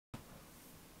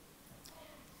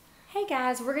Hey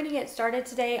guys, we're going to get started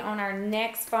today on our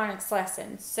next phonics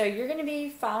lesson. So you're going to be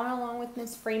following along with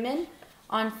Ms. Freeman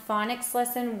on phonics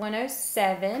lesson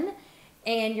 107,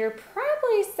 and you're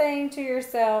probably saying to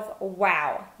yourself,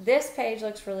 wow, this page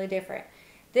looks really different.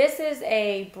 This is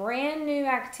a brand new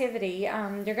activity.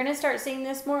 You're going to start seeing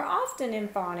this more often in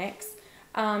phonics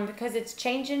because it's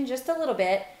changing just a little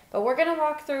bit, but we're going to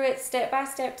walk through it step by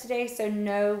step today, so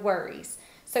no worries.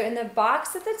 So in the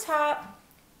box at the top,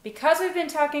 because we've been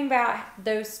talking about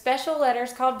those special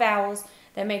letters called vowels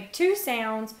that make two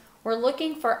sounds, we're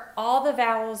looking for all the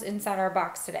vowels inside our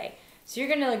box today. So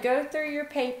you're going to go through your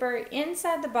paper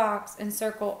inside the box and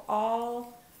circle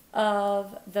all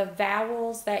of the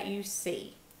vowels that you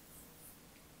see.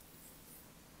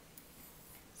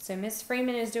 So Miss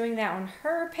Freeman is doing that on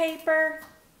her paper.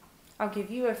 I'll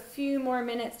give you a few more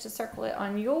minutes to circle it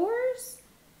on yours.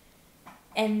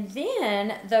 And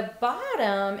then the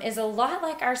bottom is a lot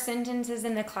like our sentences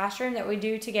in the classroom that we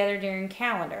do together during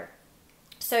calendar.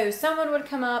 So someone would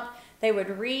come up, they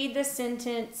would read the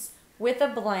sentence with a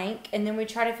blank, and then we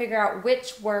try to figure out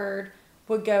which word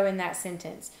would go in that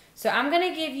sentence. So I'm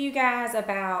going to give you guys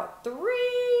about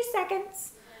 3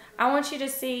 seconds. I want you to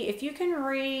see if you can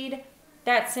read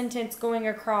that sentence going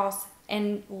across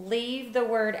and leave the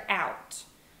word out.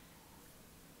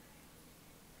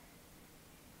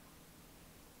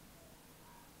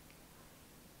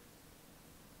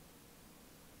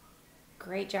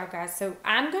 Great job, guys. So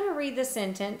I'm going to read the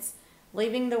sentence,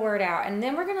 leaving the word out, and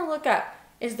then we're going to look up,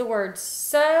 is the word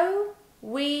so,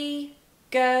 we,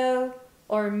 go,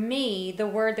 or me the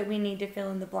word that we need to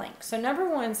fill in the blank? So number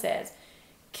 1 says,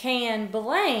 can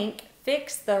blank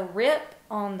fix the rip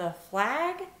on the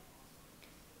flag?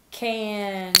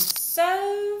 Can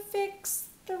so fix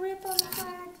the rip on the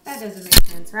flag? That doesn't make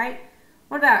sense, right?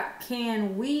 What about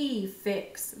can we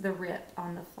fix the rip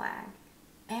on the flag?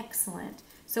 Excellent.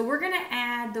 So we're going to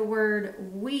add the word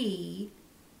we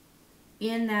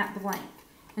in that blank.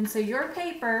 And so your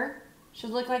paper should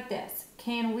look like this.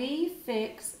 Can we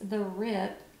fix the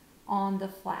rip on the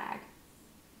flag?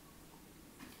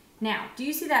 Now, do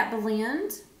you see that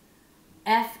blend?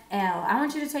 FL. I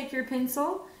want you to take your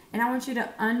pencil and I want you to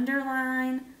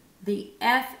underline the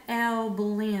FL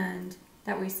blend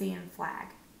that we see in flag.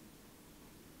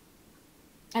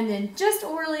 And then just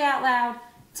orally out loud,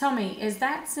 tell me, is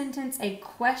that sentence a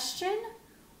question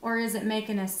or is it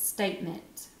making a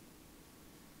statement?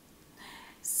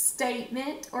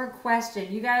 Statement or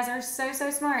question. You guys are so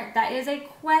smart. That is a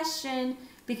question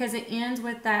because it ends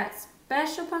with that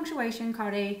special punctuation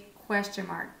called a question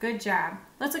mark. Good job.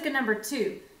 Let's look at number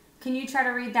 2. Can you try to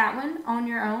read that one on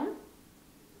your own?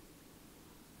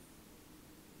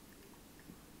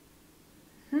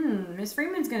 Miss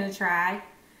Freeman's going to try.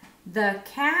 The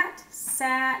cat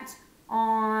sat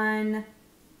on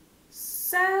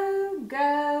so,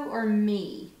 go, or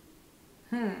me?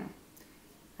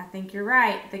 I think you're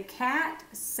right. The cat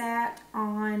sat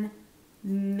on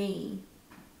me.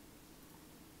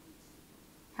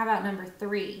 How about number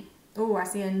 3? Oh, I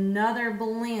see another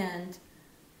blend.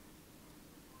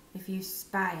 If you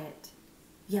spy it,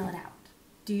 yell it out.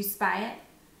 Do you spy it?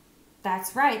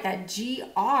 That's right. That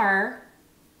GR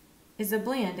is a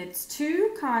blend. It's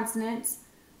 2 consonants,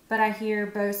 but I hear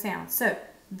both sounds. So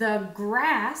the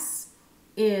grass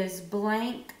is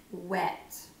blank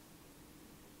wet.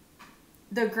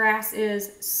 The grass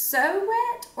is so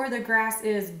wet or the grass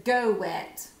is go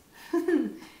wet?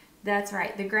 That's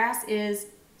right. The grass is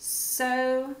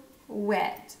so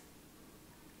wet.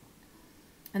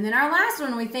 And then our last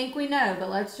one we think we know, but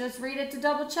let's just read it to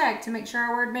double check to make sure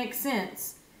our word makes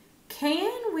sense.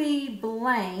 Can we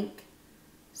blank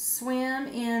swim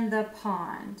in the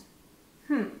pond?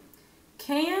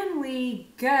 Can we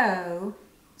go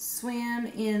swim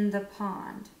in the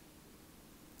pond?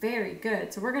 Very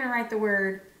good. So we're going to write the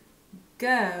word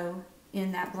go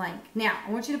in that blank. Now,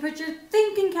 I want you to put your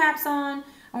thinking caps on.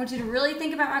 I want you to really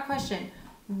think about my question.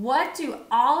 What do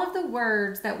all of the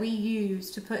words that we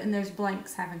use to put in those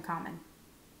blanks have in common?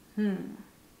 I'll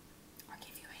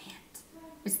give you a hint.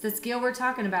 It's the skill we're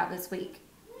talking about this week.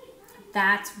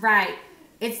 That's right.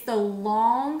 It's the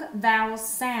long vowel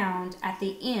sound at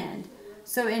the end.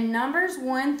 So in numbers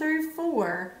 1 through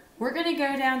 4, we're going to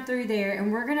go down through there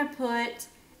and we're going to put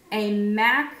a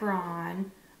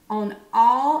macron on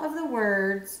all of the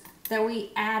words that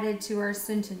we added to our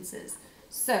sentences.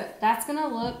 So that's going to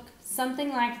look something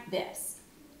like this.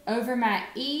 Over my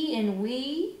E in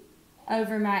we,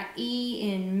 over my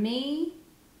E in me,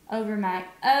 over my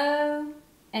O,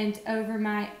 and over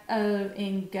my O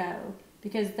in go,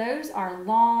 because those are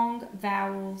long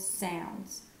vowel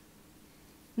sounds.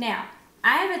 Now,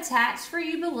 I have attached for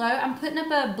you below, I'm putting up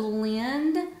a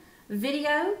blend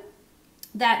video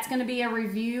that's going to be a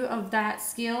review of that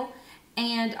skill,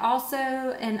 and also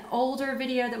an older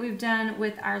video that we've done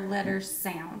with our letter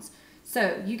sounds.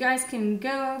 So you guys can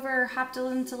go over, hop to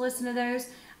listen to those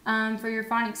for your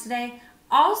phonics today.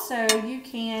 Also, you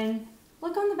can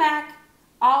look on the back.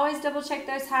 Always double check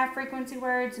those high frequency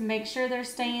words and make sure they're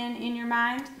staying in your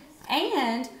mind.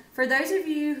 And for those of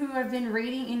you who have been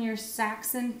reading in your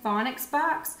Saxon phonics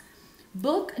box,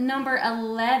 book number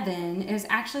 11 is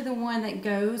actually the one that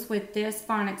goes with this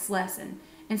phonics lesson.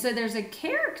 And so there's a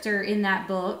character in that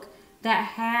book that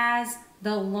has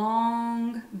the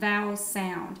long vowel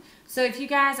sound. So if you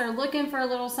guys are looking for a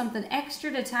little something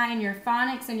extra to tie in your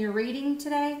phonics and your reading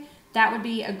today, that would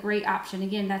be a great option.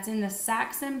 Again, that's in the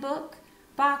Saxon book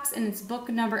box, and it's book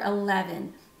number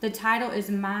 11. The title is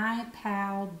My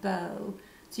Pal Bo.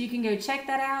 So you can go check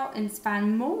that out and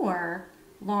find more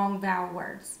long vowel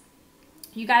words.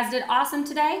 You guys did awesome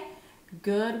today.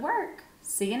 Good work.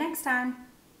 See you next time.